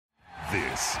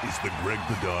This is the Greg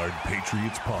Bedard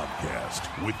Patriots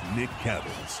Podcast with Nick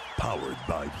Cattles, powered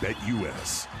by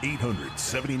BetUS.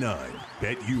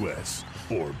 879-BET-US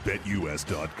or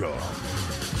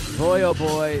BetUS.com. Boy, oh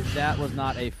boy, that was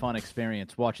not a fun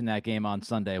experience watching that game on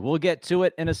Sunday. We'll get to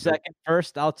it in a second.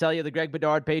 First, I'll tell you the Greg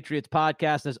Bedard Patriots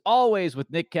Podcast, as always with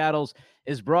Nick Cattles,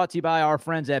 is brought to you by our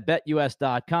friends at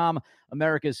BetUS.com,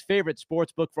 America's favorite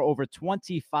sports book for over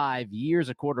 25 years,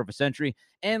 a quarter of a century,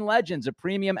 and Legends, a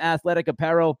premium athletic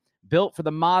apparel built for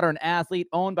the modern athlete,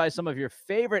 owned by some of your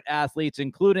favorite athletes,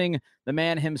 including the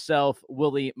man himself,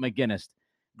 Willie McGinnis.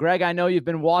 Greg, I know you've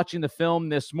been watching the film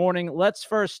this morning. Let's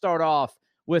first start off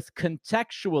with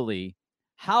contextually,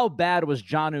 how bad was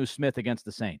Jonnu Smith against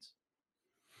the Saints?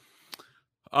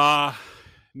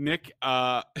 Nick,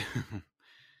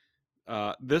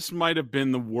 this might have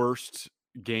been the worst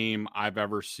game I've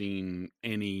ever sand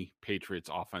any Patriots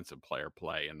offensive player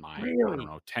play in my, I don't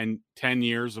know, 10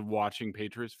 years of watching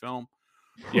Patriots film.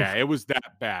 Yeah, it was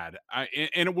that bad. And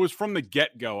it was from the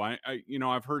get-go.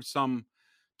 I've heard some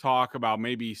talk about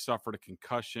maybe he suffered a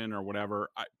concussion or whatever.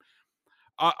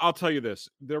 I'll tell you this.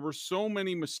 There were so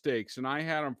many mistakes, and I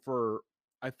had him for,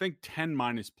 I think, 10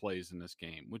 minus plays in this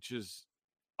game, which is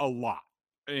a lot.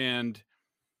 And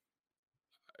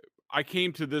I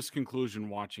came to this conclusion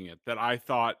watching it, that I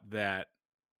thought that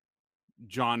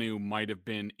Jonnu might have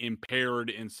been impaired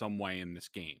in some way in this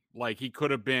game. Like, he could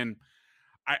have been,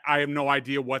 I have no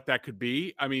idea what that could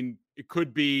be. I mean, it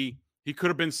could be, he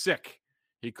could have been sick.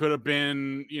 He could have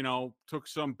been, took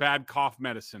some bad cough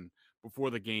medicine before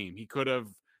the game. He could have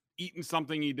eaten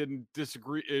something he didn't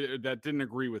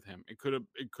agree with him. It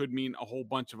could mean a whole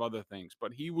bunch of other things,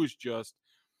 but he was just,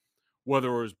 whether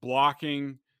it was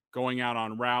blocking, going out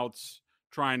on routes,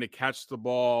 trying to catch the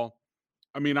ball.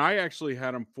 I mean, I actually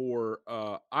had him for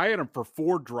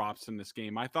 4 drops in this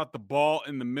game. I thought the ball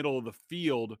in the middle of the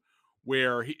field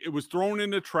where it was thrown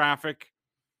into traffic.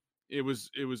 It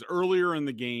was earlier in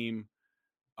the game.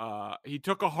 He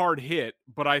took a hard hit,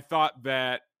 but I thought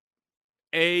that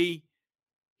he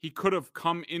could have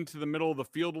come into the middle of the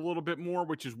field a little bit more,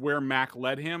 which is where Mac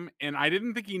led him. And I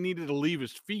didn't think he needed to leave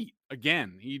his feet.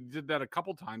 Again, he did that a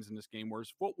couple times in this game where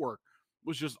his footwork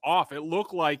was just off. It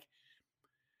looked like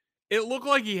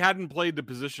he hadn't played the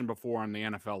position before on the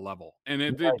NFL level. And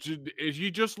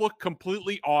he just looked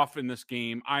completely off in this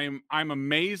game. I'm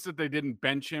amazed that they didn't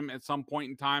bench him at some point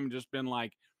in time and just been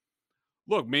like,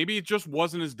 look, maybe it just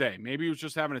wasn't his day. Maybe he was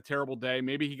just having a terrible day.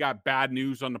 Maybe he got bad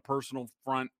news on the personal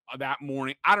front that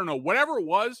morning. I don't know. Whatever it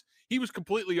was, he was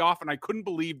completely off, and I couldn't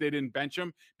believe they didn't bench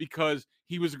him because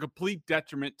he was a complete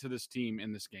detriment to this team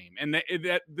in this game. And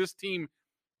this team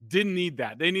didn't need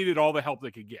that. They needed all the help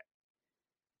they could get.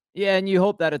 Yeah, and you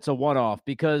hope that it's a one-off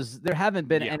because there haven't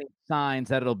been any signs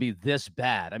that it'll be this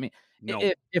bad. I mean,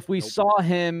 if we saw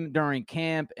him during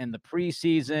camp and the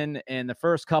preseason and the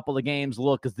first couple of games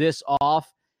look this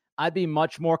off, I'd be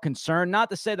much more concerned.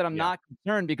 Not to say that I'm not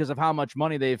concerned because of how much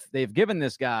money they've given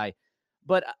this guy,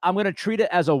 but I'm going to treat it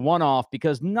as a one-off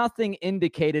because nothing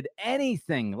indicated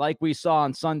anything like we saw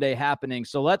on Sunday happening.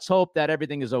 So let's hope that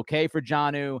everything is okay for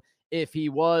Jonnu. If he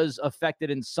was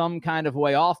affected in some kind of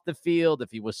way off the field,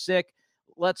 if he was sick,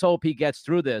 let's hope he gets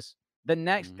through this. The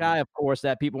next guy, of course,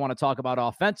 that people want to talk about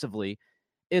offensively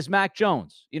is Mac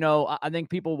Jones. I think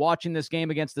people watching this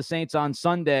game against the Saints on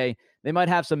Sunday, they might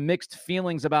have some mixed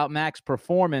feelings about Mac's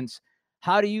performance.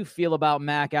 How do you feel about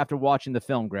Mac after watching the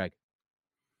film, Greg?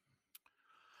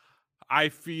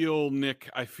 Nick,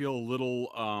 I feel a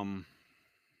little,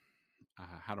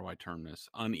 how do I term this?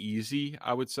 Uneasy,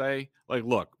 I would say. Like,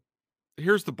 look,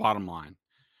 here's the bottom line.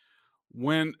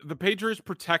 When the Patriots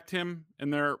protect him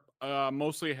and they're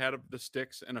mostly ahead of the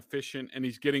sticks and efficient, and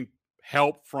he's getting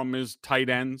help from his tight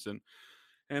ends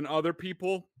and other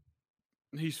people,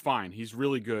 he's fine. He's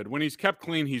really good. When he's kept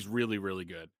clean, he's really, really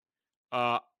good.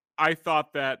 I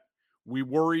thought that we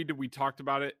talked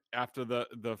about it after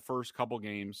the first couple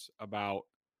games about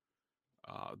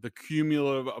the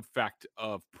cumulative effect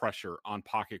of pressure on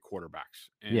pocket quarterbacks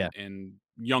and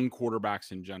young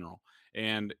quarterbacks in general.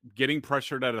 And getting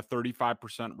pressured at a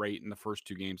 35% rate in the first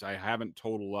 2 games. I haven't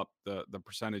totaled up the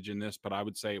percentage in this, but I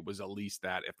would say it was at least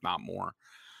that, if not more.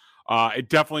 It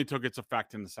definitely took its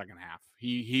effect in the second half.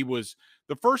 He was,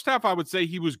 the first half, I would say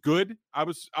he was good. I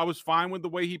was fine with the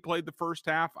way he played the first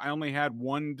half. I only had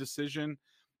one decision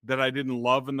that I didn't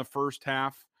love in the first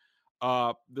half.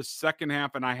 The second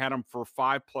half, and I had him for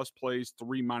 5+ plays,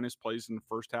 3 minus plays in the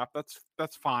first half.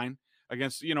 That's fine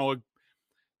against,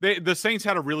 the Saints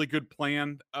had a really good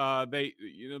plan.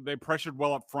 They pressured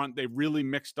well up front. They really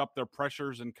mixed up their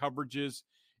pressures and coverages.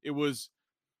 It was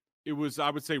it was, I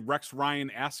would say, Rex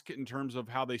Ryan-esque in terms of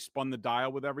how they spun the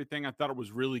dial with everything. I thought it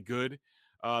was really good.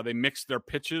 They mixed their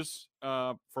pitches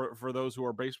for those who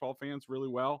are baseball fans really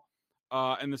well.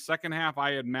 In the second half,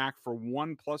 I had Mac for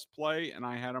 1+ play, and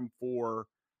I had him for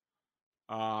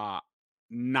 9-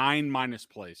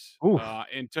 plays.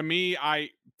 And to me,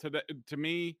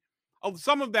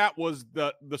 some of that was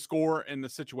the score and the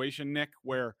situation, Nick,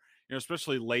 where,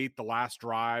 especially late, the last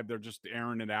drive, they're just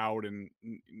airing it out and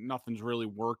nothing's really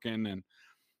working. And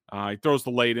he throws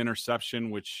the late interception,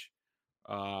 which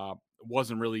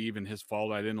wasn't really even his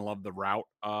fault. I didn't love the route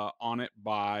on it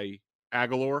by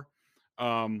Aguilar.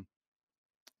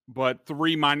 But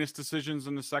 3- decisions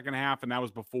in the second half, and that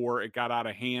was before it got out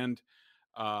of hand,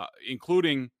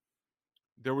 including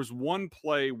there was one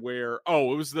play where,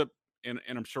 it was and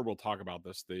I'm sure we'll talk about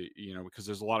this, because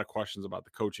there's a lot of questions about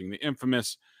the coaching, the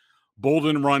infamous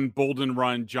Bolden run,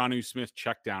 Jonnu Smith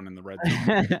check down in the red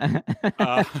zone.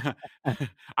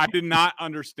 I did not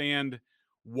understand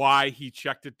why he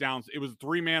checked it down. It was a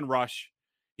 3-man rush.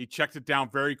 He checked it down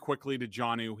very quickly to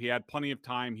Jonnu. He had plenty of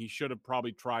time. He should have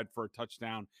probably tried for a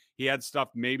touchdown. He had stuff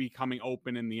maybe coming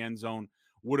open in the end zone,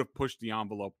 would have pushed the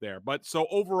envelope there. But so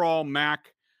overall,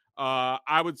 Mac,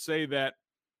 I would say that,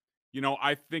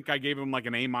 I think I gave him like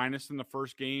an A- in the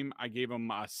first game. I gave him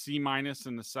a C-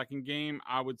 in the second game.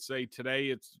 I would say today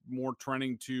it's more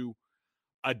trending to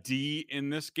a D in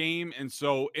this game. And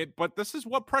so but this is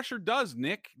what pressure does,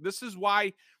 Nick. This is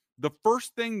why the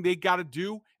first thing they got to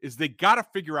do is they got to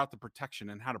figure out the protection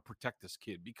and how to protect this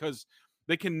kid, because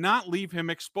they cannot leave him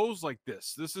exposed like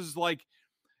this. This is like,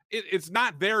 it's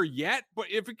not there yet,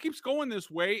 but if it keeps going this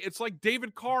way, it's like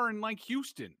David Carr and like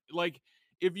Houston. Like,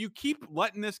 if you keep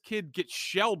letting this kid get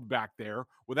shelled back there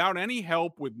without any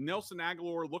help, with Nelson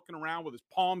Aguilar looking around with his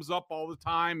palms up all the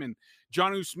time and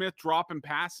Jonnu Smith dropping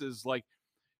passes, like,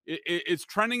 it's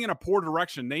trending in a poor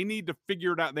direction. They need to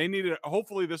figure it out.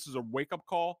 Hopefully this is a wake-up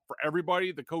call for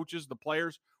everybody, the coaches, the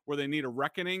players, where they need a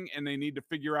reckoning and they need to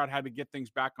figure out how to get things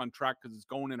back on track, because it's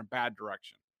going in a bad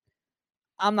direction.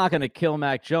 I'm not going to kill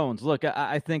Mac Jones. Look,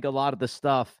 I think a lot of the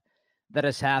stuff that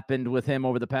has happened with him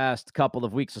over the past couple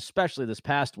of weeks, especially this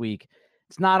past week,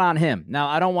 it's not on him. Now,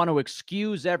 I don't want to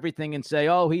excuse everything and say,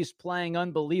 oh, he's playing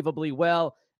unbelievably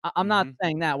well. I'm not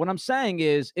saying that. What I'm saying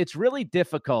is it's really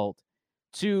difficult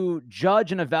to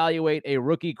judge and evaluate a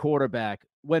rookie quarterback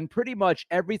when pretty much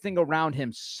everything around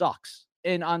him sucks.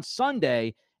 And on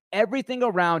Sunday, everything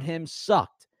around him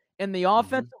sucked. And the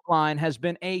offensive line has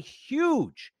been a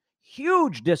huge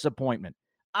disappointment.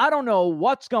 I don't know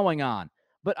what's going on,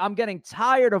 but I'm getting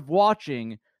tired of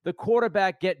watching the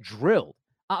quarterback get drilled.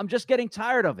 I'm just getting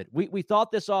tired of it. We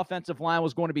thought this offensive line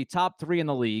was going to be top 3 in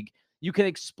the league. You can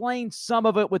explain some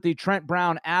of it with the Trent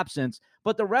Brown absence,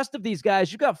 but the rest of these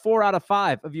guys, you got 4 out of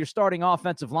 5 of your starting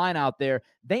offensive line out there.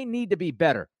 They need to be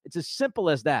better. It's as simple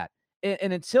as that.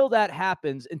 And until that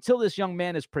happens, until this young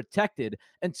man is protected,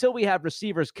 until we have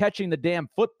receivers catching the damn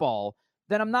football,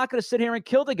 then I'm not going to sit here and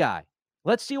kill the guy.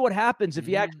 Let's see what happens if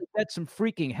he actually gets some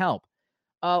freaking help.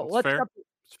 Let's jump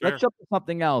to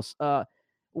something else.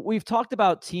 We've talked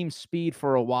about team speed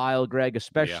for a while, Greg,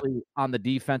 especially on the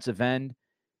defensive end.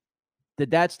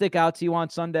 Did that stick out to you on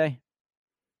Sunday?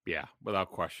 Yeah,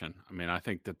 without question. I mean, I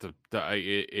think that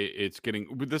it's getting,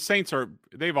 the Saints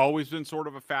they've always been sort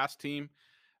of a fast team.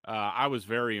 I was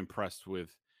very impressed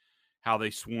with how they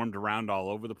swarmed around all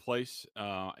over the place.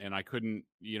 And I couldn't,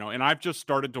 and I've just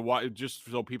started to watch,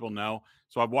 just so people know.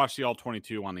 So I've watched the all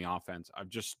 22 on the offense. I've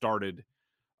just started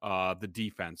the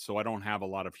defense. So I don't have a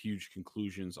lot of huge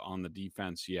conclusions on the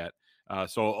defense yet.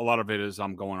 So a lot of it is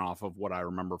I'm going off of what I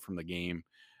remember from the game,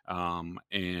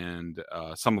 and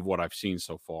some of what I've seen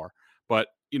so far. But,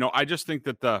 I just think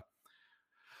that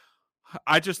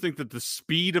the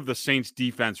speed of the Saints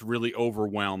defense really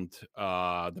overwhelmed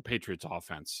the Patriots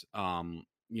offense. A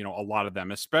lot of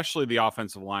them, especially the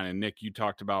offensive line. And Nick, you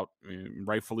talked about,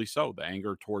 rightfully so, the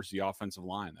anger towards the offensive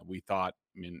line that we thought,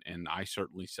 and I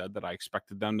certainly said that I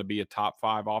expected them to be a top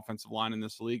 5 offensive line in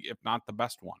this league, if not the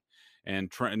best one.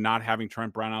 And not having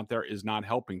Trent Brown out there is not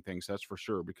helping things, that's for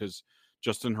sure, because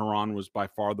Justin Herron was by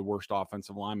far the worst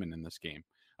offensive lineman in this game.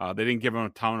 They didn't give him a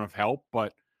ton of help,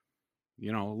 but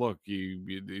look,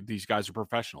 these guys are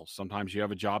professionals. Sometimes you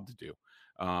have a job to do.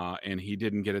 And he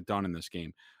didn't get it done in this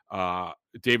game.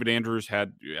 David Andrews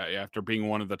had, after being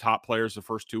one of the top players the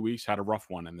first 2 weeks, had a rough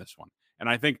one in this one. And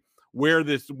I think where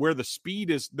the speed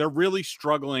is, they're really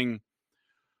struggling,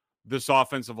 this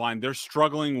offensive line. They're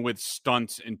struggling with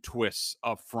stunts and twists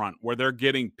up front where they're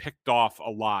getting picked off a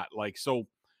lot. Like, so,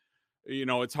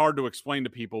 it's hard to explain to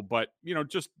people, but,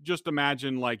 just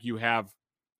imagine like you have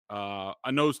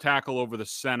a nose tackle over the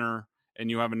center and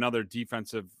you have another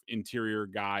defensive interior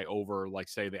guy over, like,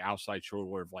 say, the outside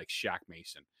shoulder of like Shaq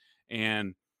Mason.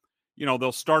 And,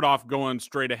 they'll start off going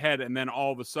straight ahead, and then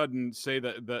all of a sudden, say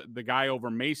the guy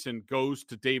over Mason goes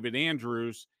to David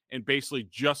Andrews and basically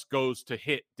just goes to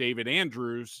hit David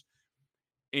Andrews.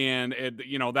 And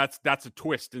that's a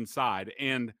twist inside.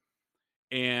 And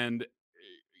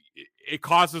it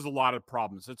causes a lot of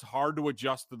problems. It's hard to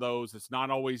adjust to those. It's not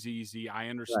always easy. I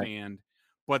understand,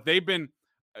 but they've been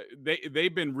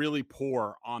really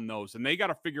poor on those, and they got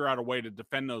to figure out a way to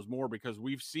defend those more, because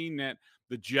we've seen that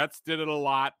the Jets did it a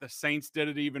lot. The Saints did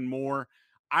it even more.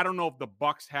 I don't know if the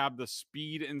Bucs have the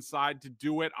speed inside to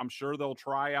do it. I'm sure they'll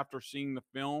try after seeing the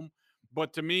film,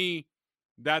 but to me,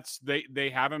 they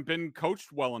haven't been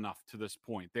coached well enough to this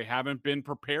point. They haven't been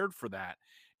prepared for that.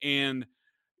 And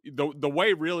the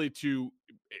way really to,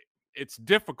 it's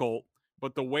difficult,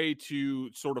 but the way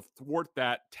to sort of thwart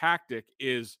that tactic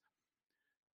is,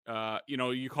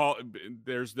 you call,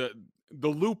 there's the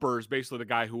looper is basically the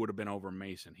guy who would have been over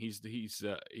Mason. He's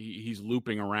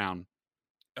looping around,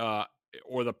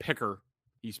 or the picker.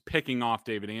 He's picking off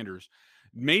David Andrews.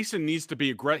 Mason needs to be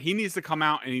aggressive. He needs to come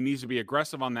out and he needs to be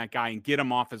aggressive on that guy and get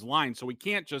him off his line. So we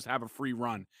can't just have a free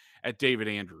run at David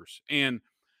Andrews. And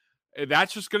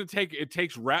that's just going to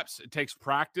takes reps. It takes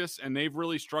practice. And they've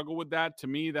really struggled with that. To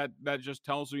me, that just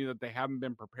tells me that they haven't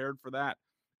been prepared for that.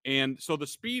 And so the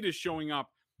speed is showing up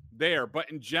there. But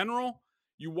in general,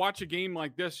 you watch a game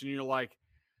like this and you're like,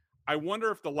 I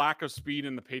wonder if the lack of speed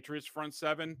in the Patriots front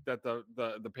seven that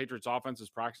the Patriots offense is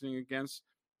practicing against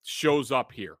shows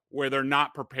up here, where they're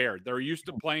not prepared. They're used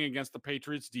to playing against the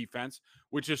Patriots defense,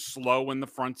 which is slow in the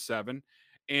front seven.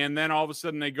 And then all of a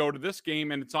sudden they go to this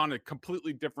game and it's on a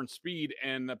completely different speed,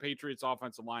 and the Patriots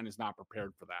offensive line is not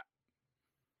prepared for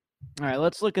that. All right,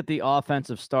 let's look at the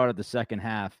offensive start of the second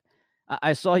half.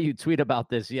 I saw you tweet about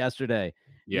this yesterday.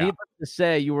 Yeah. Needless to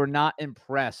say, you were not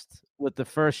impressed with the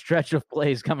first stretch of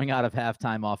plays coming out of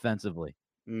halftime offensively.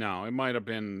 No, it might have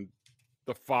been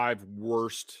the 5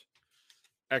 worst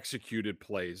executed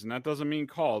plays, and that doesn't mean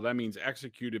called. That means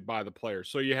executed by the players.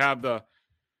 So you have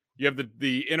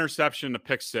the interception, the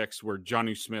pick six, where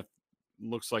Jonnu Smith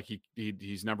looks like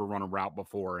he's never run a route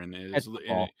before, and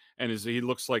he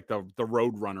looks like the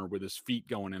road runner with his feet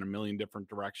going in a million different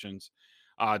directions.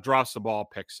 Drops the ball,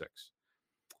 pick six.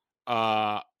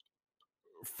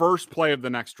 First play of the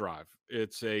next drive,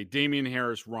 it's a Damian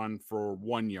Harris run for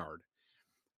 1 yard.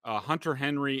 Hunter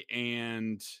Henry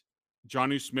and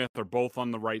Jonnu Smith are both on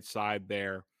the right side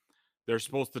there. They're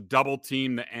supposed to double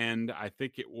team the end. I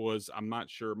think it was, I'm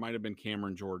not sure, it might have been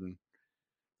Cameron Jordan.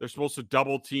 They're supposed to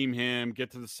double team him,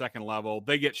 get to the second level.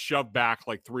 They get shoved back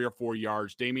like 3 or 4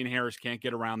 yards. Damian Harris can't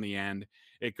get around the end.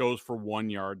 It goes for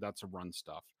 1 yard. That's a run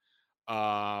stuff.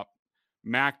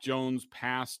 Mac Jones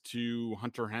passed to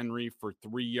Hunter Henry for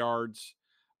 3 yards.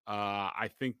 I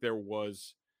think there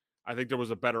was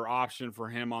a better option for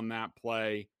him on that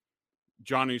play.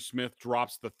 Jonnu Smith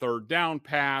drops the third down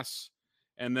pass.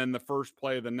 And then the first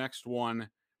play of the next one,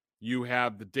 you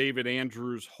have the David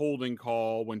Andrews holding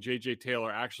call when J.J.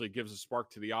 Taylor actually gives a spark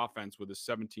to the offense with a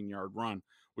 17-yard run,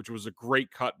 which was a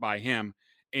great cut by him.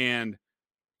 And,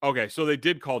 okay, so they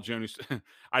did call Jonnu.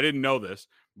 I didn't know this,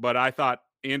 but I thought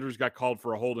Andrews got called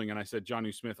for a holding, and I said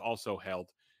Jonnu Smith also held.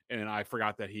 And I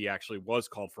forgot that he actually was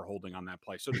called for holding on that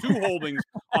play. So 2 holdings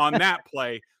on that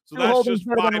play. So that's just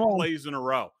 5 plays in a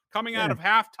row. Coming out of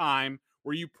halftime,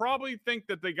 where you probably think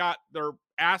that they got their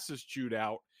asses chewed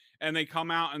out, and they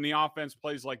come out and the offense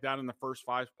plays like that in the first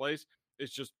 5 plays.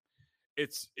 It's just,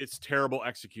 it's terrible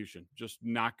execution. Just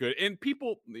not good. And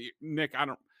people, Nick,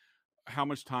 how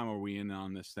much time are we in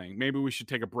on this thing? Maybe we should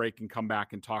take a break and come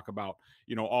back and talk about,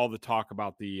 all the talk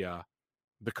about the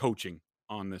coaching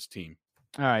on this team.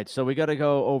 All right, so we got to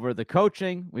go over the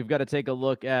coaching. We've got to take a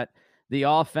look at the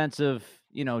offensive,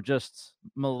 just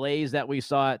malaise that we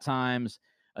saw at times,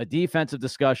 a defensive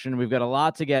discussion. We've got a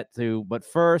lot to get to, but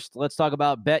first, let's talk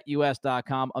about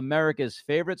BetUS.com, America's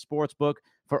favorite sports book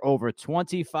for over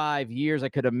 25 years. I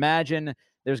could imagine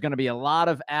there's going to be a lot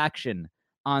of action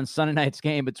on Sunday night's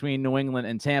game between New England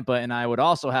and Tampa, and I would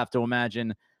also have to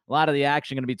imagine a lot of the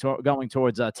action going to be going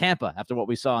towards Tampa after what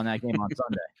we saw in that game on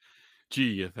Sunday.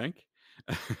 Gee, you think?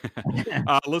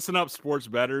 Listen up, sports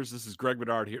bettors. This is Greg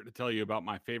Bedard here to tell you about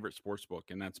my favorite sports book,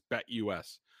 and that's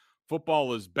BetUS.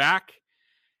 Football is back,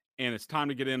 and it's time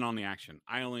to get in on the action.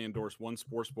 I only endorse one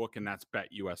sports book, and that's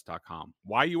BetUS.com.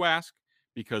 Why, you ask?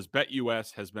 Because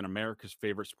BetUS has been America's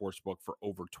favorite sports book for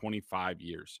over 25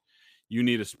 years. You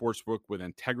need a sports book with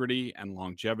integrity and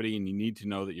longevity, and you need to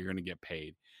know that you're going to get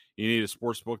paid. You need a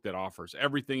sports book that offers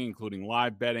everything, including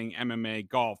live betting, MMA,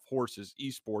 golf, horses,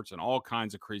 esports, and all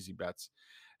kinds of crazy bets.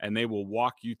 and they will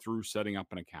walk you through setting up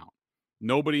an account.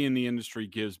 Nobody in the industry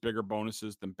gives bigger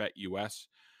bonuses than BetUS.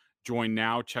 Join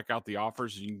now, check out the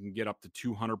offers. You can get up to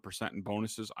 200% in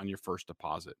bonuses on your first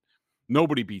deposit.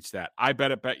 Nobody beats that. I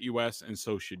bet at BetUS, and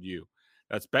so should you.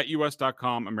 That's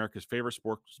BetUS.com, America's favorite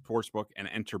sportsbook, and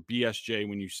enter BSJ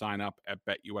when you sign up at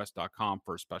BetUS.com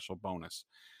for a special bonus.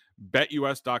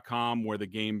 BetUS.com, where the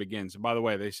game begins. And by the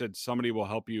way, they said somebody will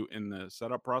help you in the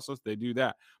setup process. They do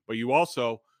that. But you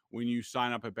also, when you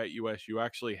sign up at BetUS, you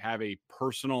actually have a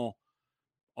personal,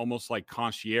 almost like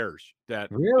concierge that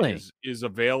really is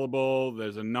available.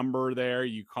 There's a number there.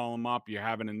 You call them up. You're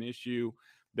having an issue.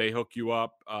 They hook you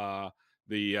up.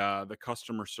 The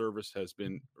customer service has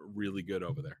been really good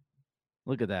over there.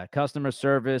 Look at that. Customer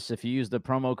service. If you use the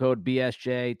promo code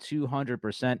BSJ,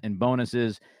 200% in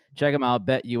bonuses. Check them out,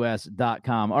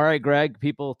 betus.com. All right, Greg,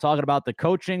 people talking about the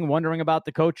coaching, wondering about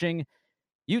the coaching.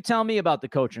 You tell me about the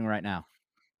coaching right now.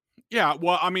 Yeah,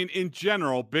 well, I mean, in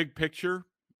general, big picture,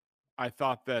 I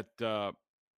thought that,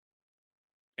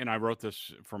 and I wrote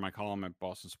this for my column at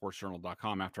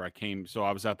bostonsportsjournal.com after I came. So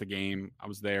I was at the game. I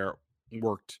was there,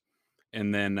 worked,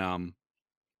 and then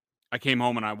I came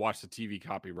home and I watched the TV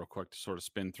copy real quick to sort of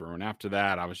spin through. And after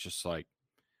that, I was just like,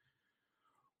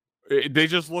 they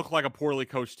just look like a poorly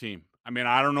coached team. I mean,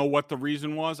 I don't know what the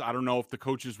reason was. I don't know if the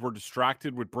coaches were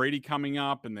distracted with Brady coming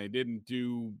up and they didn't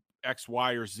do X,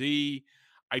 Y, or Z.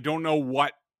 I don't know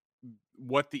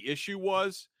what the issue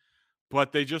was,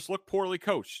 but they just look poorly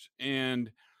coached. And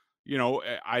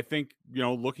I think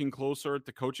looking closer at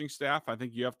the coaching staff, I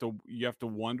think you have to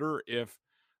wonder if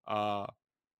they're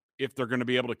going to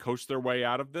be able to coach their way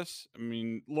out of this. I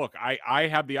mean, look, I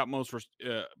have the utmost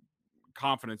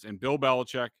confidence in Bill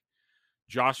Belichick,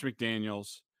 Josh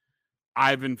McDaniels,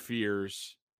 Ivan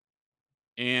Fears,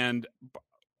 and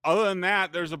other than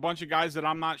that, there's a bunch of guys that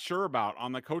I'm not sure about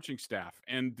on the coaching staff.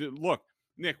 And look,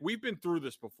 Nick, we've been through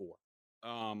this before.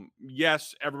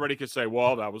 Yes, everybody could say,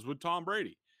 well, that was with Tom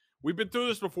Brady. We've been through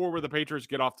this before where the Patriots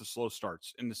get off to slow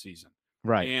starts in the season.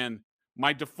 Right. And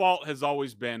my default has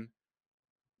always been,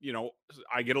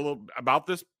 I get a little about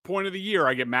this point of the year,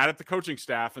 I get mad at the coaching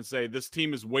staff and say, this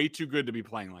team is way too good to be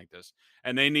playing like this.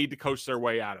 And they need to coach their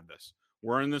way out of this.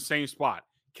 We're in the same spot.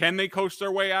 Can they coach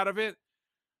their way out of it?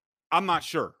 I'm not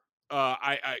sure.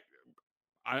 I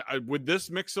with this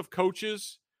mix of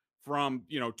coaches from,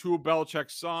 Tua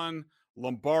Belichick's son,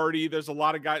 Lombardi, there's a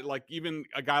lot of guys, like even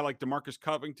a guy like DeMarcus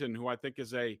Covington, who I think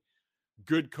is a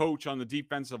good coach on the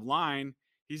defensive line.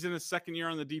 He's in his second year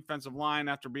on the defensive line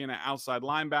after being an outside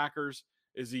linebackers.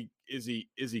 Is he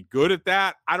good at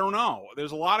that? I don't know.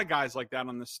 There's a lot of guys like that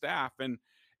on the staff.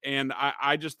 And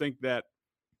I just think that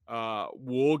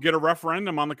we'll get a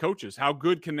referendum on the coaches. How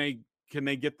good can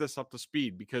they get this up to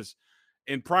speed? Because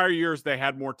in prior years, they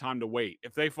had more time to wait.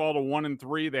 If they fall to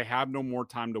 1-3, they have no more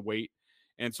time to wait.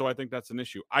 And so I think that's an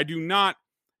issue. I do not,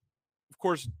 of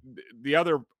course, the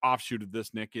other offshoot of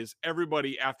this, Nick, is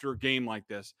everybody after a game like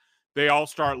this, they all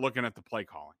start looking at the play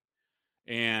calling.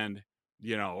 And,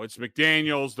 it's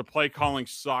McDaniels, the play calling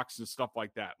sucks and stuff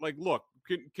like that. Like, look,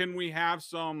 can we have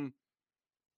some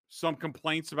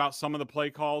complaints about some of the play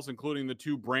calls, including the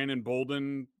 2 Brandon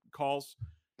Bolden calls?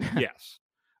 Yes.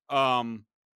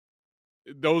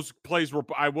 Those plays were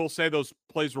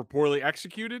poorly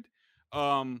executed.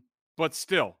 But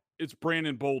still, it's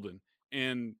Brandon Bolden,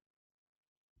 and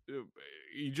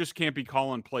you just can't be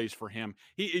calling plays for him.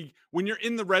 When you're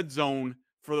in the red zone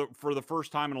for the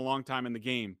first time in a long time in the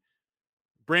game,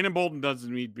 Brandon Bolden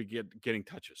doesn't need to be getting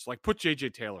touches. Like, put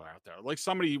JJ Taylor out there, like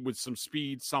somebody with some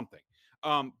speed, something.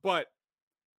 But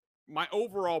my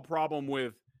overall problem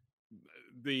with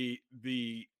the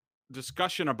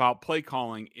discussion about play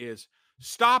calling is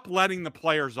stop letting the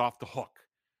players off the hook.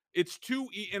 It's too,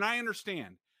 and I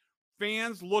understand.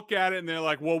 Fans look at it and they're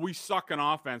like, well, we suck in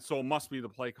offense, so it must be the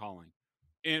play calling.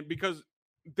 And because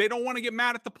they don't want to get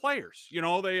mad at the players.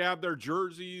 They have their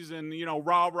jerseys and,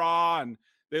 rah-rah, and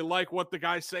they like what the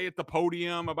guys say at the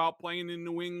podium about playing in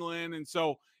New England. And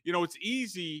so, it's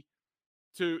easy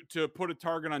to put a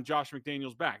target on Josh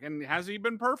McDaniels' back. And has he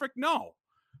been perfect? No.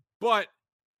 But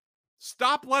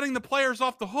stop letting the players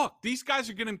off the hook. These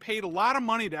guys are getting paid a lot of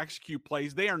money to execute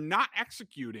plays. They are not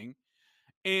executing.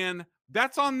 And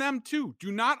that's on them too.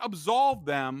 Do not absolve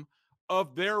them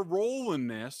of their role in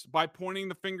this by pointing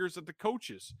the fingers at the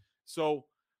coaches. So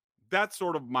that's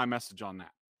sort of my message on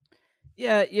that.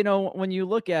 Yeah, when you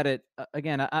look at it,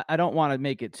 again, I don't want to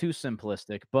make it too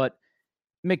simplistic, but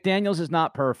McDaniels is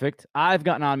not perfect. I've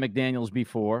gotten on McDaniels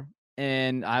before,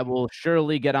 and I will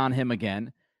surely get on him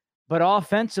again. But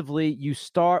offensively, you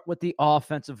start with the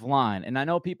offensive line. And I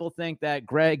know people think that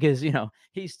Greg is,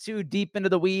 he's too deep into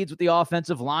the weeds with the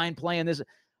offensive line playing this.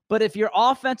 But if your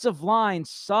offensive line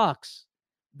sucks,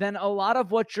 then a lot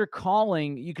of what you're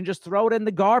calling, you can just throw it in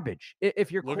the garbage. If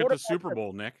your Look at the quarterback, Super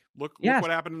Bowl, Nick. Look yes, what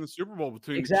happened in the Super Bowl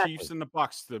between the exactly. Chiefs and the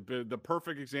Bucks. The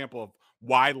perfect example of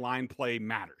why line play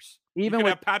matters. You Even could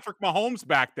with, have Patrick Mahomes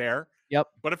back there, yep.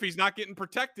 but if he's not getting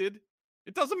protected,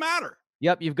 it doesn't matter.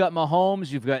 Yep, you've got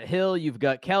Mahomes, you've got Hill, you've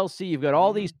got Kelsey, you've got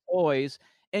all these toys,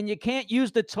 and you can't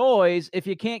use the toys if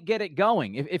you can't get it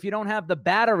going. If you don't have the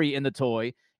battery in the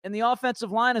toy, and the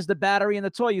offensive line is the battery in the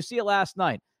toy. You see it last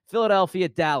night. Philadelphia,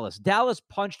 Dallas. Dallas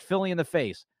punched Philly in the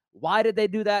face. Why did they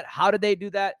do that? How did they do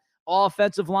that?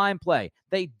 Offensive line play.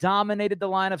 They dominated the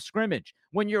line of scrimmage.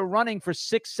 When you're running for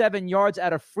 6-7 yards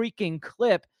at a freaking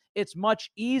clip, it's much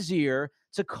easier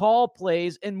to call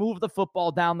plays and move the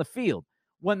football down the field.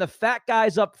 When the fat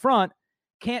guys up front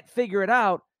can't figure it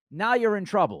out, now you're in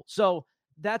trouble. So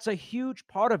that's a huge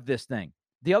part of this thing.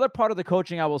 The other part of the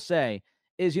coaching, I will say,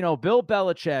 is, Bill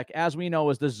Belichick, as we know,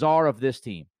 is the czar of this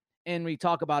team. And we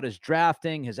talk about his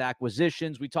drafting, his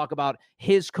acquisitions. We talk about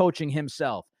his coaching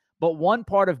himself. But one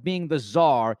part of being the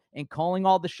czar and calling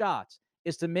all the shots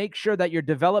is to make sure that your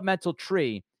developmental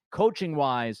tree,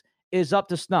 coaching-wise, is up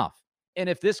to snuff. And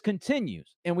if this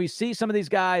continues, and we see some of these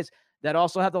guys that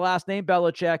also have the last name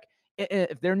Belichick,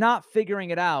 if they're not figuring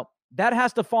it out, that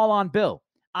has to fall on Bill.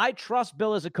 I trust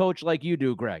Bill as a coach like you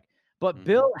do, Greg. But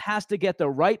Bill has to get the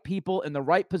right people in the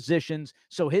right positions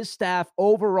so his staff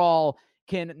overall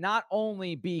can not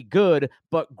only be good,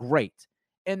 but great.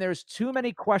 And there's too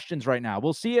many questions right now.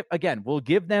 We'll see if, again, we'll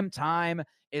give them time.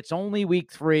 It's only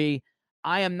week 3.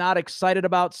 I am not excited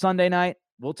about Sunday night.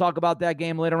 We'll talk about that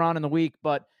game later on in the week,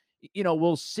 but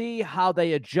we'll see how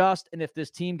they adjust. And if this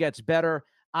team gets better,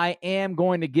 I am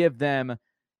going to give them,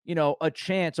 a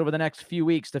chance over the next few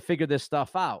weeks to figure this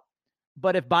stuff out.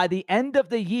 But if by the end of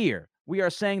the year, we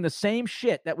are saying the same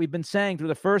shit that we've been saying through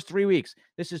the first 3 weeks,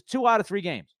 this is 2 out of 3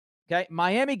 games. Okay.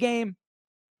 Miami game,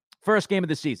 first game of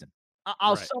the season.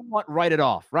 I'll somewhat write it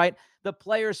off, right? The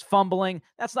players fumbling,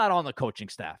 that's not on the coaching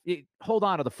staff. Hold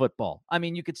on to the football. I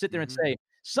mean, you could sit there and say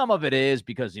some of it is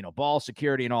because, ball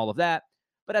security and all of that.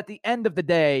 But at the end of the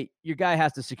day, your guy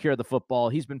has to secure the football.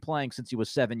 He's been playing since he was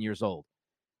 7 years old.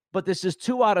 But this is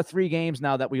 2 out of 3 games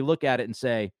now that we look at it and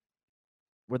say,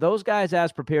 were those guys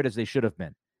as prepared as they should have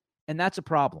been? And that's a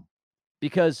problem.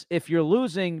 Because if you're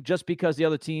losing just because the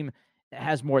other team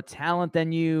has more talent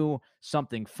than you,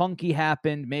 something funky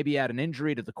happened, maybe you had an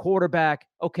injury to the quarterback,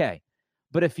 okay.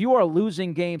 But if you are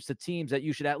losing games to teams that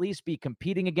you should at least be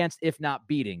competing against, if not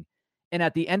beating, and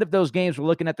at the end of those games, we're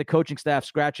looking at the coaching staff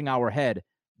scratching our head,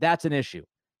 that's an issue.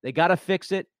 They got to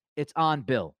fix it. It's on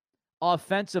Bill.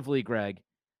 Offensively, Greg,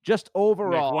 just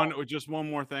overall. Nick, just one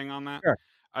more thing on that. Sure.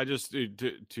 I just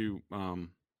to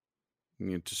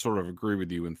sort of agree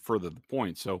with you and further the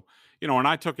point. So, when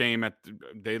I took aim at,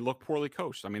 they look poorly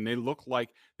coached. I mean, they looked like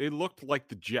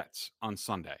the Jets on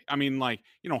Sunday. I mean,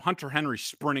 Hunter Henry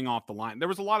sprinting off the line. There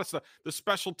was a lot of stuff, the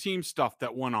special team stuff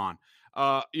that went on.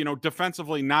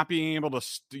 Defensively not being able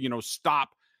to, stop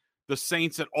the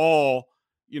Saints at all.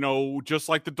 Just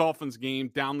like the Dolphins game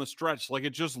down the stretch, like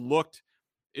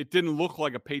it didn't look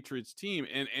like a Patriots team.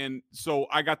 And so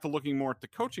I got to looking more at the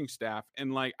coaching staff,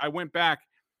 and I went back.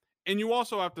 And you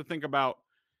also have to think about,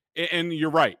 and you're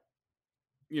right,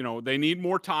 they need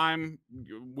more time.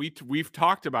 We've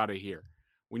talked about it here.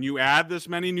 When you add this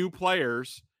many new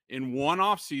players in one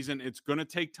off season, it's going to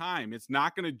take time. It's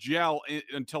not going to gel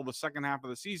until the second half of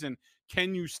the season.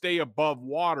 Can you stay above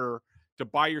water to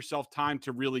buy yourself time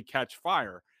to really catch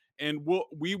fire? And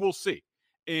we will see.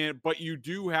 But you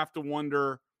do have to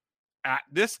wonder at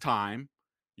this time,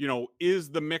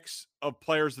 is the mix of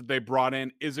players that they brought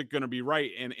in, is it going to be right?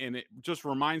 And it just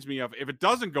reminds me of, if it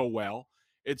doesn't go well,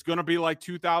 it's going to be like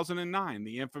 2009,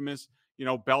 the infamous,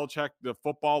 Belichick, the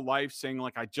football life, saying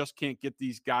I just can't get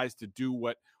these guys to do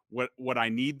what I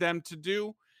need them to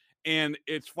do. And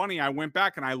it's funny, I went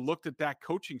back and I looked at that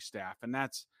coaching staff, and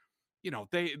that's,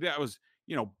 that was,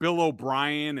 Bill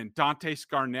O'Brien and Dante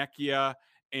Scarnecchia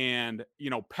and,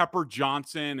 Pepper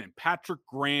Johnson and Patrick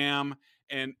Graham.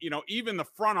 And, even the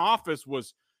front office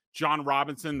was John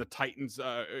Robinson, the Titans.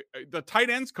 The tight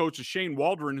ends coach is Shane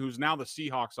Waldron, who's now the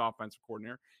Seahawks offensive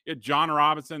coordinator. You had John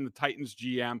Robinson, the Titans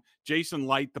GM. Jason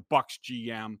Light, the Bucks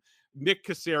GM. Nick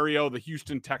Caserio, the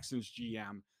Houston Texans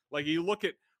GM. You look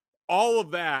at all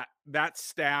of that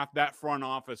staff, that front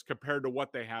office compared to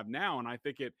what they have now. And I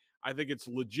think it's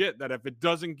legit that if it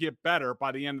doesn't get better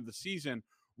by the end of the season,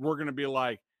 we're going to be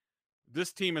like,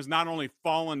 this team has not only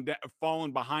fallen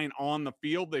behind on the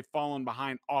field, they've fallen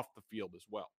behind off the field as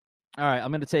well. All right,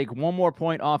 I'm going to take one more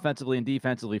point offensively and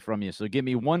defensively from you. So give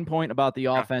me 1 point about the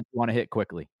offense you want to hit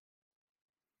quickly.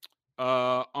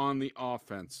 On the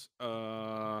offense.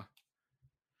 I'll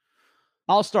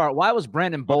start. Why was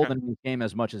Brandon Bolden in the game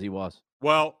as much as he was?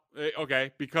 Well,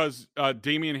 okay, because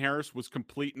Damian Harris was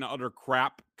complete and utter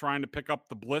crap trying to pick up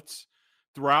the blitz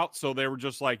throughout. So they were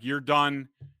just like, "You're done.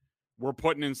 We're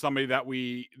putting in somebody that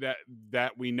we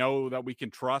know that we can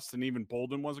trust." And even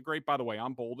Bolden wasn't great. By the way,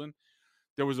 on Bolden,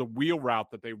 there was a wheel route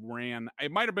that they ran.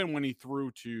 It might have been when he threw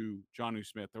to Jonnu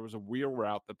Smith. There was a wheel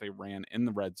route that they ran in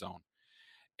the red zone,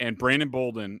 and Brandon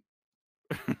Bolden,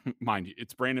 mind you,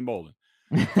 it's Brandon Bolden,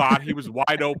 thought he was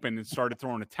wide open and started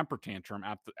throwing a temper tantrum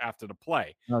after the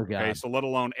play. Oh, God. Okay, so let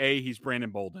alone A, he's Brandon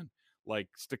Bolden. Like,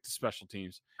 stick to special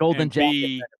teams. Golden and jacket, B,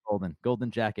 Brandon Bolden.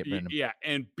 Golden jacket, Brandon. Yeah,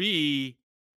 and B,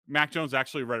 Mac Jones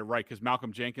actually read it right because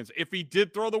Malcolm Jenkins, if he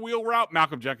did throw the wheel route,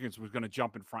 Malcolm Jenkins was going to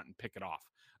jump in front and pick it off.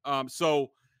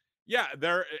 So yeah,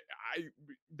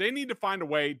 they need to find a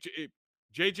way.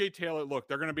 JJ Taylor, look,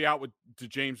 they're going to be out with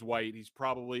James White. He's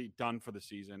probably done for the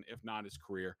season, if not his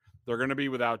career. They're going to be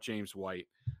without James White.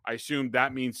 I assume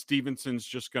that means Stevenson's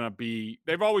just going to be.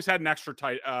 They've always had an extra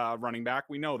tight running back.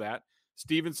 We know that.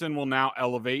 Stevenson will now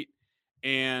elevate,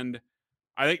 and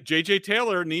I think JJ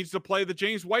Taylor needs to play the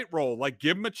James White role. Like,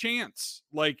 give him a chance.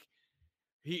 Like,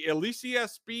 at least he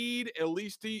has speed. At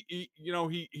least he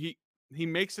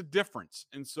makes a difference.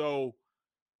 And so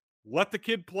let the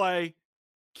kid play.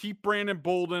 Keep Brandon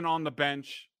Bolden on the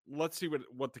bench. Let's see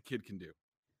what the kid can do.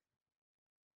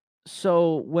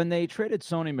 So when they traded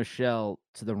Sony Michel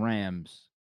to the Rams,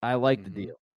 I liked the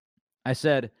deal. I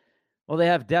said, well, they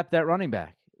have depth at running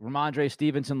back. Ramondre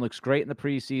Stevenson looks great in the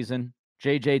preseason.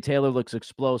 J.J. Taylor looks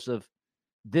explosive.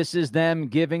 This is them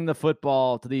giving the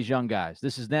football to these young guys.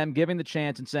 This is them giving the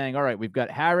chance and saying, all right, we've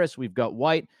got Harris, we've got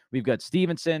White, we've got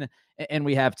Stevenson, and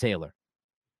we have Taylor.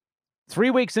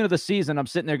 3 weeks into the season, I'm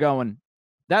sitting there going,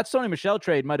 that Sony Michel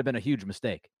trade might have been a huge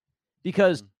mistake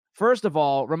because, first of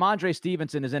all, Ramondre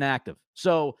Stevenson is inactive.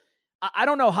 So I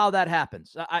don't know how that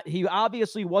happens. He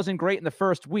obviously wasn't great in the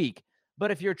first week,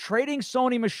 but if you're trading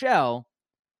Sony Michel,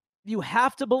 you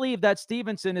have to believe that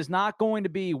Stevenson is not going to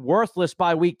be worthless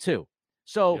by week 2.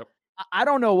 So I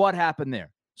don't know what happened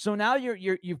there. So now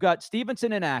you've got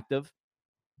Stevenson inactive.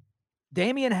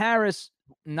 Damian Harris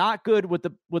not good with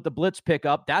the blitz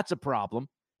pickup. That's a problem.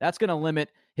 That's going to limit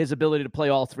his ability to play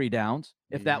all 3 downs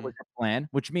if that was your plan,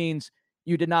 which means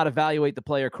you did not evaluate the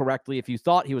player correctly if you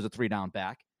thought he was a 3-down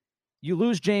back. You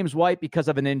lose James White because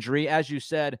of an injury. As you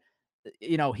said,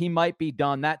 he might be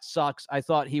done. That sucks. I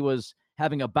thought he was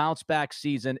having a bounce back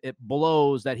season. It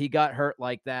blows that he got hurt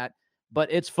like that,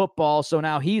 but it's football. So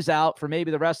now he's out for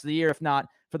maybe the rest of the year, if not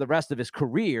for the rest of his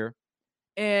career.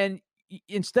 And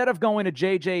instead of going to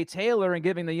JJ Taylor and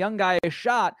giving the young guy a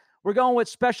shot, we're going with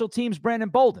special teams Brandon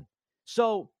Bolden.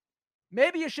 So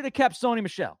maybe you should have kept Sony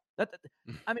Michel.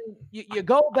 I mean, you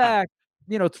go back,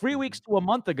 3 weeks to a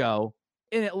month ago,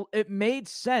 and it made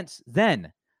sense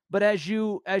then. But as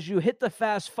you hit the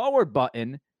fast forward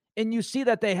button and you see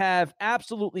that they have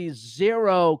absolutely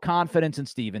zero confidence in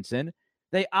Stevenson,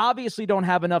 they obviously don't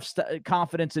have enough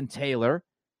confidence in Taylor.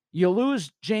 You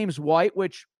lose James White,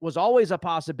 which was always a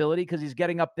possibility because he's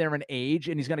getting up there in age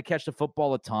and he's going to catch the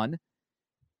football a ton.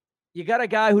 You got a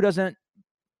guy who doesn't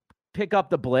pick up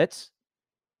the blitz.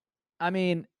 I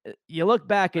mean, you look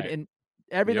back and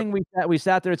everything we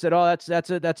sat there and said, "Oh,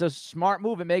 that's a smart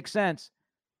move. It makes sense."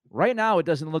 Right now, it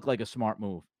doesn't look like a smart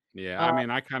move. Yeah, I mean,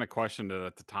 I kind of questioned it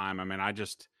at the time. I mean, I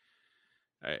just,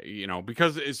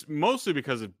 because it's mostly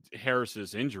because of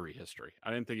Harris's injury history.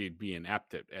 I didn't think he'd be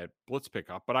inept at blitz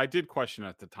pickup, but I did question it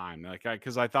at the time,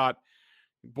 because I thought,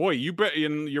 boy,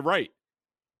 and you're right.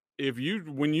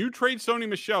 When you trade Sony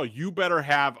Michel, you better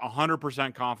have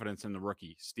 100% confidence in the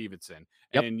rookie Stevenson,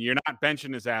 and you're not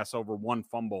benching his ass over one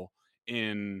fumble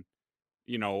in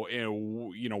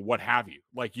what have you.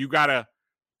 Like, you gotta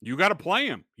play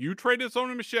him. You traded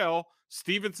Sony Michel,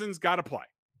 Stevenson's got to play.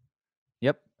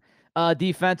 Yep.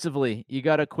 Defensively, you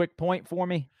got a quick point for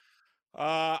me?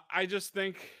 I just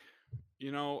think,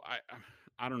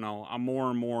 I don't know. I'm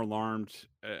more and more alarmed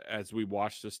as we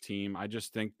watch this team. I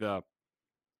just think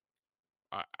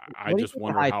I just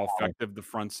wonder how effective the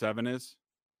front seven is.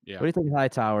 Yeah. What do you think of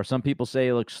Hightower? Some people say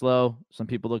he looks slow. Some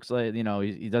people looks like,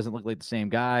 he doesn't look like the same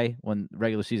guy when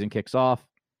regular season kicks off.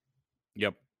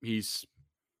 Yep. He's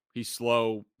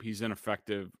slow. He's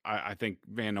ineffective. I think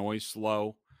Van Noy's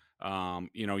slow.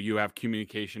 You have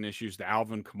communication issues. The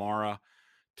Alvin Kamara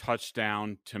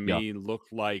touchdown to me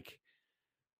looked like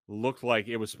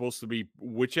it was supposed to be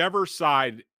whichever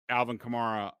side Alvin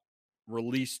Kamara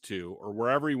released to, or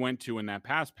wherever he went to in that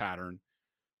pass pattern,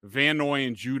 Van Noy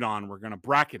and Judon were going to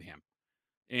bracket him.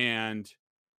 And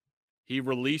He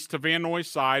released to Van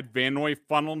Noy's side. Van Noy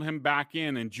funneled him back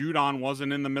in, and Judon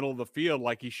wasn't in the middle of the field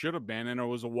like he should have been, and it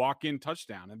was a walk-in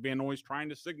touchdown. And Van Noy's trying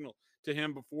to signal to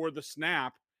him before the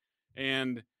snap,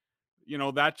 and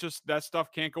that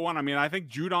stuff can't go on. I mean, I think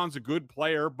Judon's a good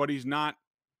player, but he's not.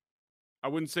 I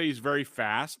wouldn't say he's very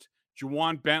fast.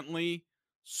 Juwan Bentley,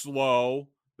 slow.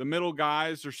 The middle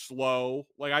guys are slow.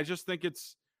 Like I just think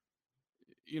it's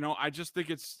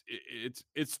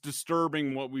it's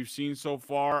disturbing what we've seen so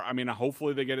far. I mean,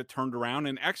 hopefully they get it turned around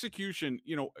and execution.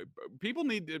 People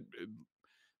need to.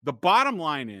 The bottom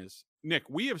line is, Nick,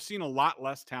 we have seen a lot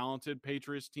less talented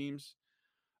Patriots teams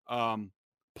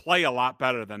play a lot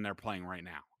better than they're playing right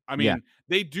now. I mean,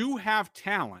 they do have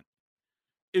talent.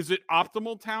 Is it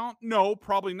optimal talent? No,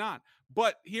 probably not.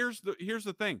 But here's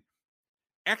the thing.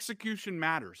 Execution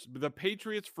matters. The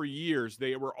Patriots for years,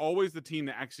 they were always the team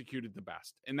that executed the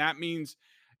best. And that means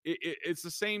it's the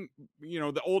same,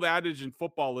 the old adage in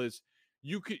football is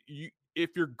if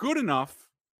you're good enough,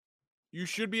 you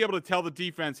should be able to tell the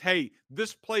defense, hey,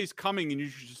 this play's coming and you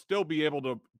should still be able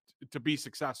to be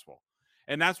successful.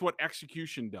 And that's what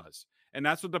execution does. And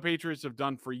that's what the Patriots have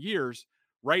done for years.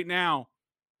 Right now,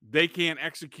 they can't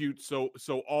execute, so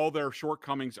all their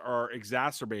shortcomings are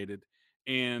exacerbated,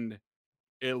 and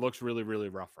it looks really, really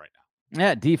rough right now.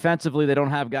 Yeah, defensively, they don't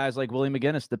have guys like Willie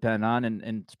McGinnis to depend on.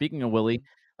 And speaking of Willie,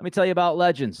 let me tell you about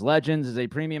Legends. Legends is a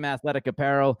premium athletic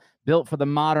apparel built for the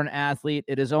modern athlete.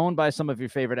 It is owned by some of your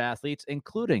favorite athletes,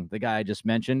 including the guy I just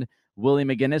mentioned, Willie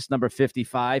McGinnis, number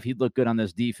 55. He'd look good on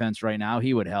this defense right now.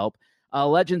 He would help.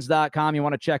 Legends.com, you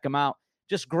want to check him out.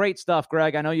 Just great stuff,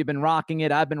 Greg. I know you've been rocking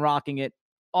it. I've been rocking it.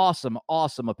 Awesome,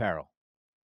 awesome apparel.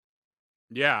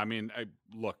 Yeah, I mean,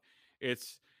 look,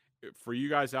 it's for you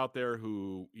guys out there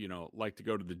who like to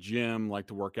go to the gym, like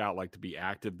to work out, like to be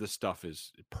active. This stuff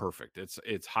is perfect.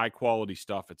 It's high quality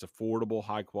stuff. It's affordable,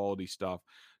 high quality stuff.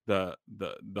 The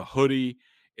hoodie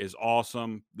is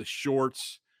awesome. The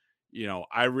shorts,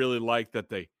 I really like that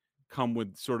they come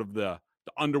with sort of the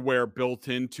underwear built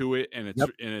into it, and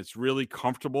it's really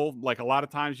comfortable. Like a lot of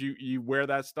times you wear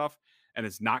that stuff and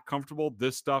it's not comfortable.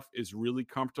 This stuff is really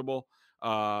comfortable.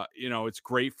 It's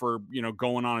great for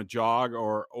going on a jog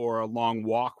or a long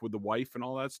walk with the wife and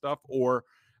all that stuff. Or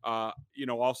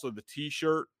also the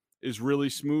t-shirt is really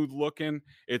smooth looking.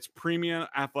 It's premium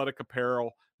athletic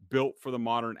apparel built for the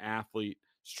modern athlete.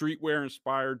 Streetwear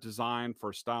inspired design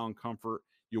for style and comfort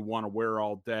you'll want to wear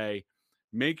all day.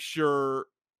 Make sure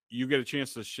you get a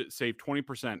chance to save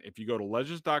 20% if you go to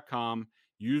legends.com,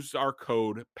 use our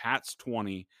code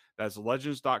PATS20. That's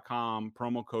legends.com,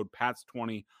 promo code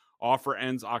PATS20. Offer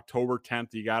ends October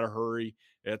 10th. You got to hurry.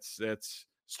 It's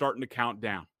starting to count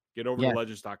down. Get over to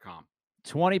legends.com.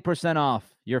 20%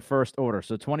 off your first order.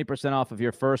 So 20% off of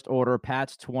your first order.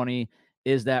 PATS20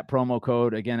 is that promo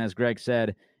code. Again, as Greg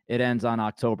said, it ends on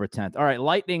October 10th. All right,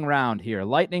 lightning round here.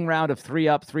 Lightning round of 3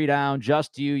 up, 3 down.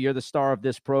 Just you. You're the star of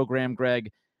this program,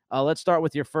 Greg. Let's start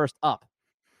with your first up.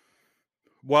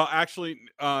 Well, actually,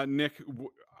 Nick,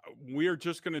 I'm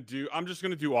just going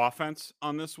to do offense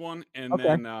on this one. And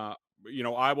then,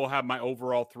 I will have my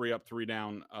overall 3 up, 3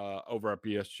 down over at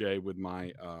BSJ with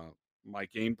my my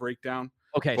game breakdown.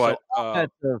 Okay, but,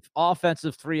 so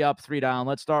offensive 3 up, 3 down.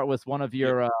 Let's start with one of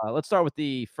your let's start with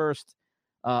the first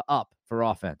up for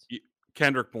offense.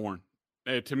 Kendrick Bourne.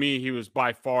 To me, he was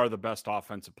by far the best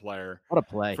offensive player. What a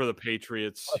play for the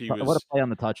Patriots. What a play on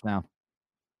the touchdown.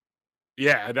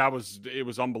 Yeah, it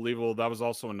was unbelievable. That was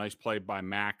also a nice play by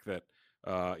Mac that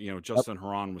Justin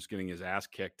Herron was getting his ass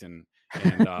kicked and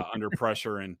under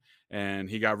pressure and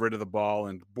he got rid of the ball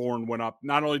and Bourne went up.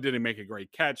 Not only did he make a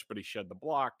great catch, but he shed the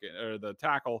block or the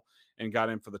tackle and got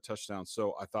in for the touchdown.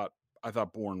 So I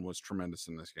thought Bourne was tremendous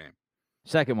in this game.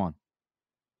 Second one.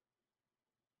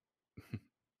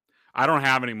 I don't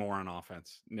have any more on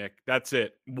offense, Nick. That's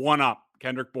it. 1 up,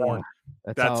 Kendrick Bourne.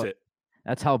 That's it.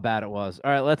 That's how bad it was.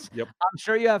 All right, I'm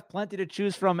sure you have plenty to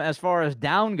choose from as far as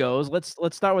down goes. Let's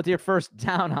start with your first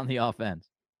down on the offense.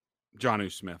 Jonnu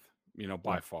Smith,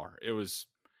 by far. It was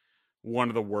one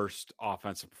of the worst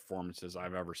offensive performances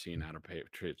I've ever seen out of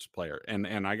Patriots player.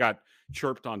 And I got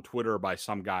chirped on Twitter by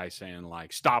some guy saying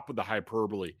like, stop with the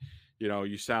hyperbole.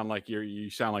 You sound like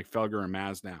Felger and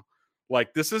Maz now.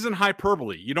 Like, this isn't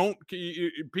hyperbole.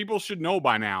 People should know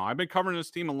by now. I've been covering this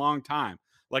team a long time.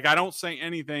 Like, I don't say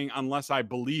anything unless I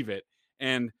believe it.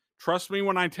 And trust me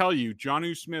when I tell you,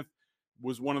 Jonnu Smith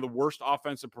was one of the worst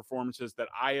offensive performances that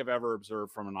I have ever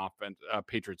observed from an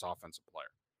Patriots offensive player.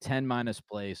 10 minus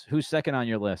plays. Who's second on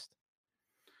your list?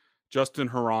 Justin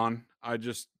Herron. I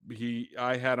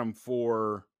had him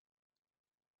for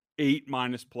 8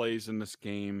 minus plays in this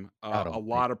game. A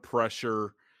lot of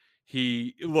pressure.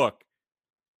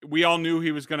 we all knew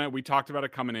he was gonna. We talked about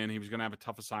it coming in. He was gonna have a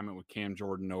tough assignment with Cam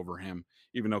Jordan over him,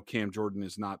 even though Cam Jordan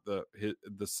is not the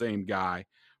same guy.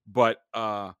 But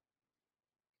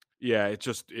yeah,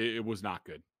 it was not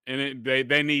good, and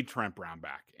they need Trent Brown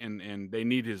back, and they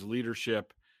need his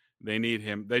leadership. They need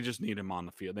him. They just need him on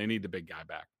the field. They need the big guy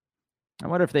back. I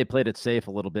wonder if they played it safe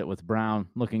a little bit with Brown.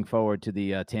 Looking forward to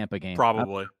the Tampa game,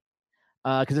 Probably.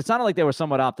 because it sounded like they were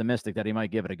somewhat optimistic that he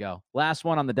might give it a go. Last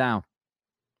one on the down.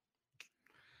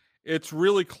 It's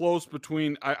really close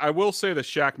between. I will say that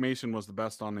Shaq Mason was the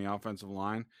best on the offensive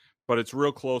line, but it's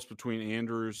real close between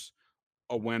Andrews,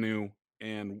 Owenu,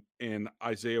 and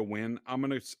Isaiah Wynn. I'm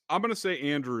gonna say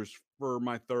Andrews for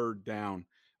my third down.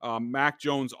 Mac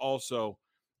Jones also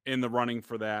in the running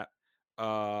for that.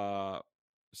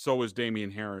 So is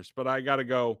Damian Harris, but I gotta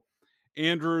go.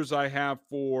 Andrews, I have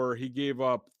he gave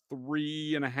up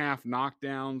 3.5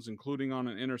 knockdowns, including on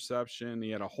an interception.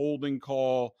 He had a holding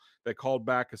call that called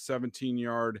back a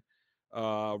 17-yard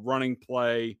running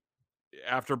play.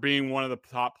 After being one of the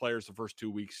top players the first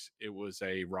 2 weeks, it was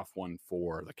a rough one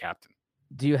for the captain.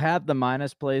 Do you have the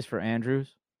minus plays for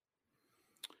Andrews?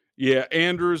 Yeah,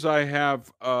 Andrews, I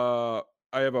have a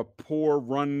poor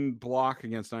run block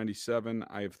against 97.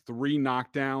 I have 3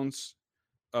 knockdowns.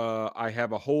 I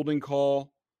have a holding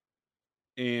call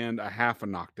and a half a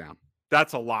knockdown.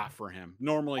 That's a lot for him.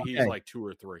 Normally he's like 2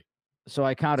 or 3. So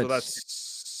I counted. So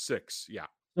that's 6. Yeah.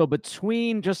 So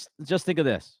between just think of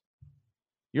this.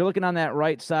 You're looking on that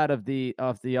right side of the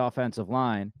offensive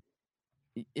line.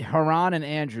 Haran and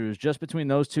Andrews, just between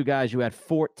those two guys, you had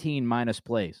 14 minus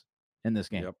plays in this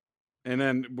game. Yep. And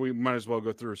then we might as well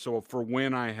go through. So for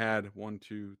Win, I had 1,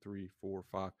 2, 3, 4,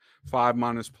 5. 5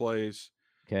 minus plays.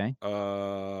 Okay.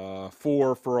 4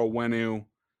 for Owenu.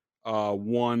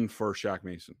 1 for Shaq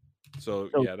Mason. So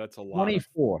yeah, that's a lot.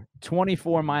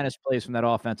 24 minus plays from that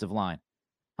offensive line.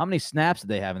 How many snaps did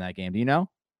they have in that game? Do you know?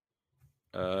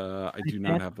 I do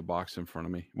not have the box in front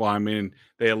of me. Well, I mean,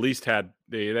 they at least had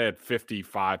they had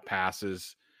 55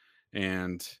 passes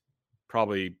and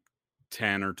probably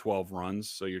 10 or 12 runs.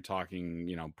 So you're talking,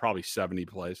 probably 70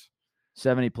 plays.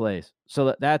 70 plays.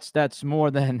 So that's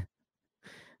more than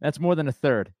a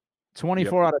third.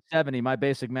 24 out of 70. My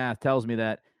basic math tells me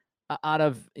that out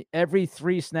of every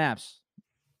 3 snaps,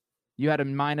 you had a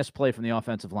minus play from the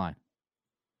offensive line.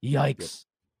 Yikes. Yep.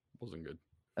 Wasn't good.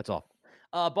 That's awful.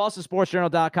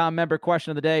 BostonSportsJournal.com member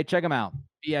question of the day. Check them out.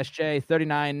 BSJ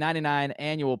 $39.99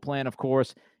 annual plan, of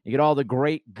course. You get all the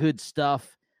great, good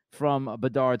stuff from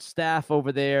Bedard's staff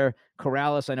over there.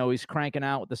 Corrales, I know he's cranking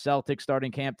out with the Celtics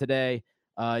starting camp today.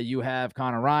 You have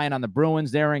Connor Ryan on the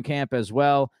Bruins there in camp as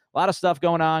well. A lot of stuff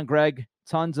going on, Greg.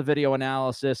 Tons of video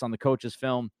analysis on the coach's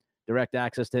film. Direct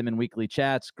access to him in weekly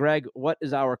chats. Greg, what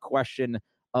is our question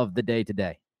of the day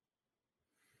today?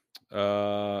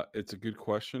 It's a good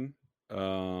question.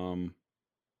 Well,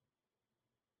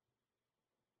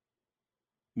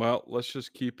 let's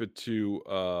just keep it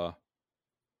to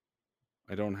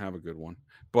I don't have a good one.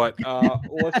 But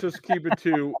let's just keep it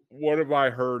to what have I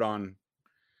heard on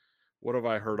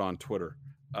Twitter?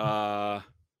 Well,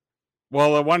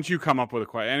 why don't you come up with a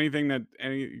question?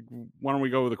 Why don't we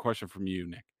go with a question from you,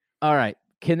 Nick? All right.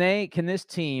 Can this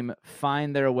team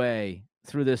find their way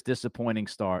through this disappointing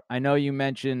start? I know you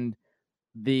mentioned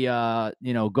the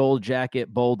gold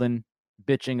jacket Bolden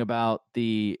bitching about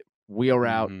the wheel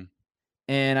route. Mm-hmm.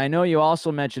 And I know you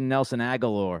also mentioned Nelson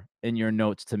Aguilar in your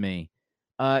notes to me.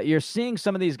 You're seeing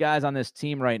some of these guys on this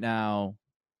team right now.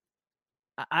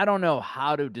 I don't know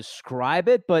how to describe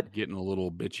it, but getting a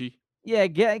little bitchy. Yeah,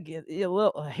 get a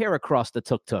little hair across the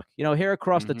tuk-tuk. Hair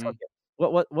across the tuk.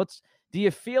 What's do you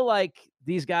feel like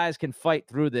these guys can fight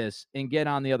through this and get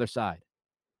on the other side?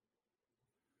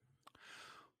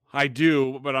 I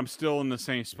do, but I'm still in the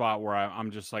same spot where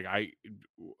I'm just like,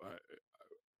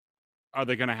 are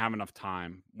they going to have enough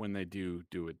time when they do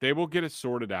it? They will get it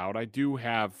sorted out. I do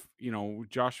have,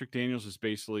 Josh McDaniels is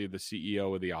basically the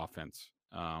CEO of the offense.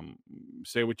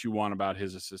 Say what you want about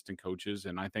his assistant coaches,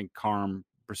 and I think Carm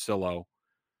Brasillo,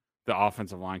 the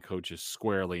offensive line coach, is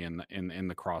squarely in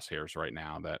the crosshairs right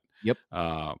now. That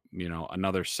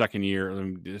another second year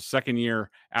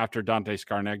after Dante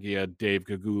Scarnecchia, Dave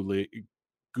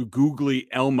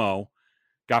Guglielmo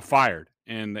got fired,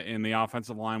 and the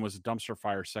offensive line was a dumpster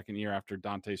fire second year after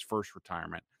Dante's first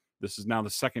retirement. This is now the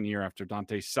second year after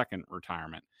Dante's second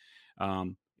retirement.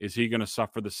 Is he going to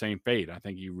suffer the same fate? I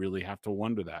think you really have to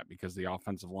wonder that, because the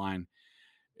offensive line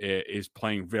is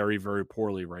playing very, very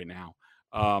poorly right now.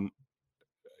 I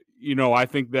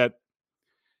think that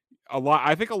a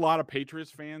lot of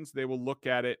Patriots fans, they will look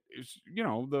at it as,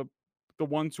 the the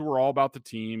ones who are all about the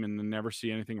team and never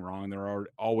see anything wrong. They're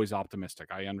always optimistic.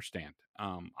 I understand.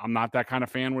 I'm not that kind of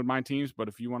fan with my teams, but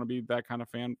if you want to be that kind of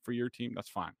fan for your team, that's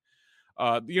fine.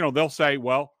 They'll say,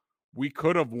 well, we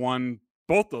could have won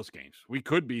both those games. We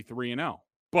could be 3-0,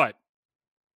 but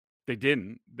they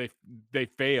didn't. They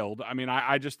failed. I mean,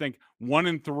 I just think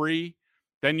 1-3,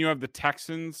 then you have the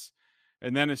Texans,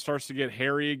 and then it starts to get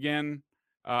hairy again.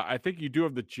 I think you do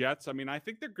have the Jets. I mean, I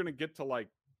think they're going to get to like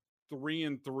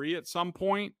 3-3 at some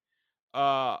point.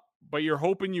 But you're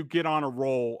hoping you get on a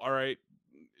roll. All right,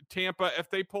 Tampa, if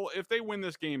they win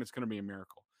this game, it's going to be a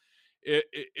miracle.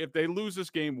 If they lose this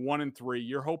game 1-3,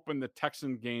 you're hoping the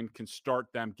Texan game can start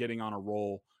them getting on a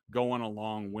roll, going a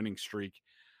long winning streak.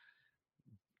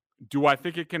 Do I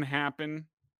think it can happen?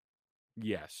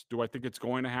 Yes. Do I think it's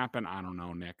going to happen? I don't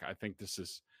know, Nick.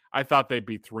 I thought they'd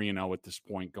be 3-0 at this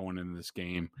point going into this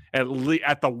game. At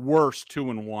the worst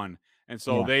 2-1. And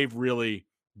so they've really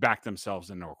backed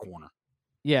themselves into a corner.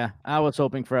 Yeah, I was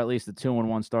hoping for at least a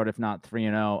 2-1 start, if not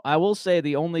 3-0. I will say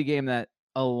the only game that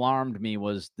alarmed me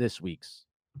was this week's.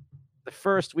 The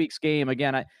first week's game,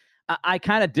 again, I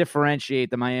kind of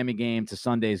differentiate the Miami game to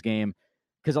Sunday's game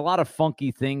because a lot of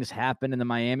funky things happen in the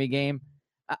Miami game.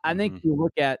 I think you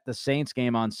look at the Saints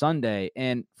game on Sunday,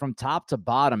 and from top to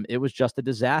bottom, it was just a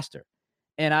disaster.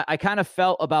 And I kind of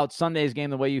felt about Sunday's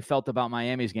game the way you felt about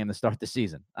Miami's game to start the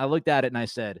season. I looked at it and I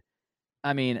said,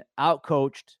 I mean,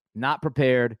 outcoached, not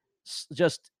prepared.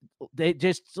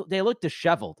 They look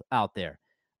disheveled out there.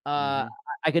 I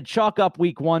could chalk up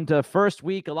week 1 to first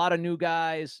week, a lot of new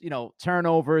guys,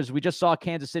 turnovers. We just saw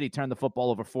Kansas City turn the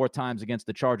football over 4 times against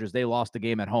the Chargers. They lost the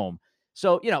game at home.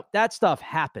 So, that stuff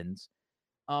happens,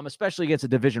 especially against a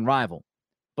division rival.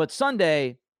 But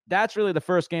Sunday, that's really the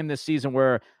first game this season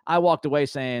where I walked away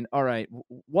saying, all right,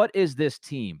 what is this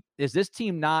team? Is this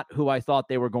team not who I thought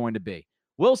they were going to be?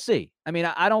 We'll see. I mean,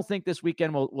 I don't think this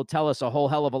weekend will tell us a whole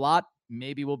hell of a lot.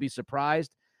 Maybe we'll be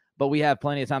surprised, but we have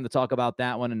plenty of time to talk about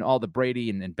that one and all the Brady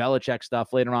and Belichick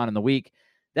stuff later on in the week.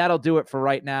 That'll do it for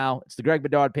right now. It's the Greg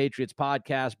Bedard Patriots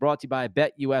podcast brought to you by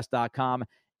BetUS.com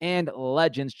and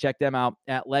Legends. Check them out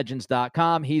at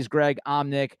Legends.com. He's Greg. I'm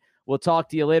Nick. We'll talk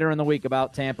to you later in the week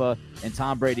about Tampa and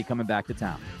Tom Brady coming back to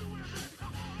town.